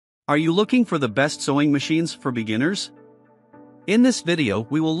Are you looking for the best sewing machines for beginners? In this video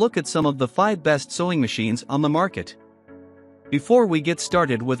we will look at some of the 5 best sewing machines on the market. Before we get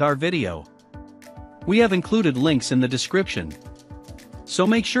started with our video, we have included links in the description, so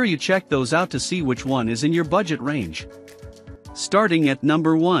make sure you check those out to see which one is in your budget range. Starting at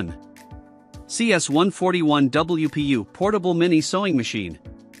number 1. CS141 WPU Portable Mini Sewing Machine.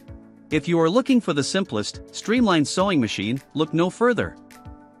 If you are looking for the simplest, streamlined sewing machine, look no further.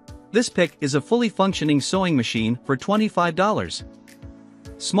 This pick is a fully functioning sewing machine for $25.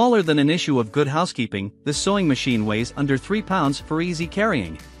 Smaller than an issue of good housekeeping, this sewing machine weighs under 3 pounds for easy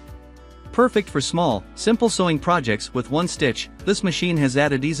carrying. Perfect for small, simple sewing projects with one stitch, this machine has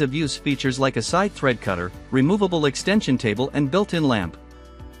added ease of use features like a side thread cutter, removable extension table and built-in lamp.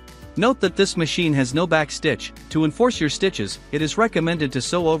 Note that this machine has no back stitch. To enforce your stitches, it is recommended to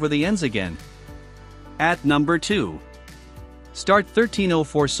sew over the ends again. At number 2. Start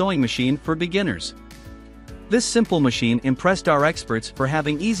 1304 Sewing Machine for Beginners. This simple machine impressed our experts for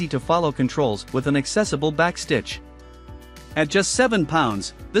having easy-to-follow controls with an accessible back stitch. At just 7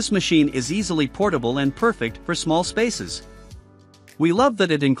 pounds, this machine is easily portable and perfect for small spaces. We love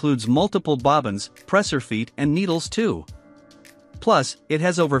that it includes multiple bobbins, presser feet and needles too. Plus, it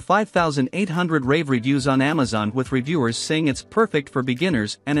has over 5,800 rave reviews on Amazon with reviewers saying it's perfect for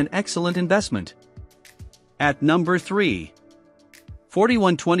beginners and an excellent investment. At number 3.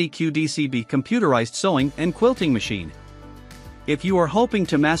 4120 QDCB Computerized Sewing and Quilting Machine. If you are hoping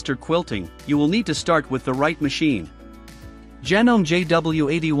to master quilting, you will need to start with the right machine. Janome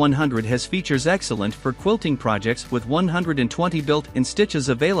JW8100 has features excellent for quilting projects with 120 built-in stitches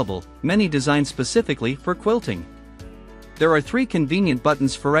available, many designed specifically for quilting. There are 3 convenient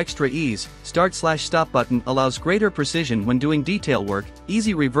buttons for extra ease. Start/stop button allows greater precision when doing detail work,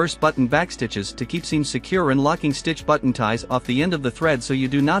 easy reverse button backstitches to keep seams secure and locking stitch button ties off the end of the thread so you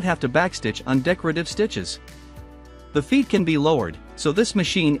do not have to backstitch on decorative stitches. The feet can be lowered, so this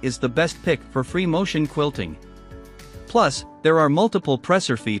machine is the best pick for free motion quilting. Plus, there are multiple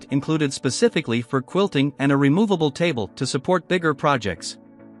presser feet included specifically for quilting and a removable table to support bigger projects.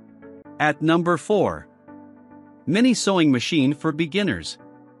 At number 4. Mini Sewing Machine for Beginners.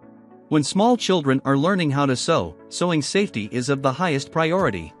 When small children are learning how to sew, sewing safety is of the highest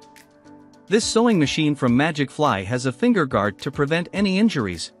priority. This sewing machine from Magic Fly has a finger guard to prevent any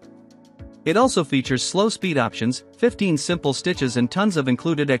injuries. It also features slow speed options, 15 simple stitches and tons of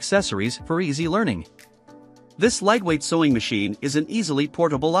included accessories for easy learning. This lightweight sewing machine is an easily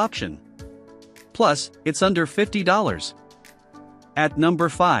portable option. Plus, it's under $50. At number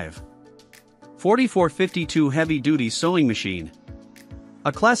 5. 4452 Heavy Duty Sewing Machine.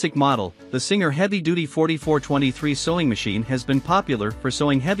 A classic model, the Singer Heavy Duty 4423 sewing machine has been popular for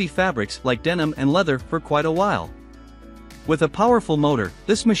sewing heavy fabrics like denim and leather for quite a while. With a powerful motor,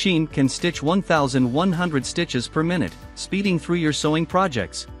 this machine can stitch 1,100 stitches per minute, speeding through your sewing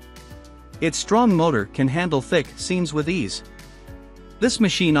projects. Its strong motor can handle thick seams with ease. This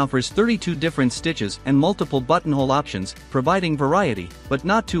machine offers 32 different stitches and multiple buttonhole options, providing variety, but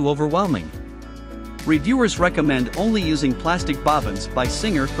not too overwhelming. Reviewers recommend only using plastic bobbins by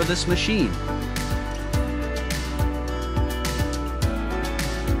Singer for this machine.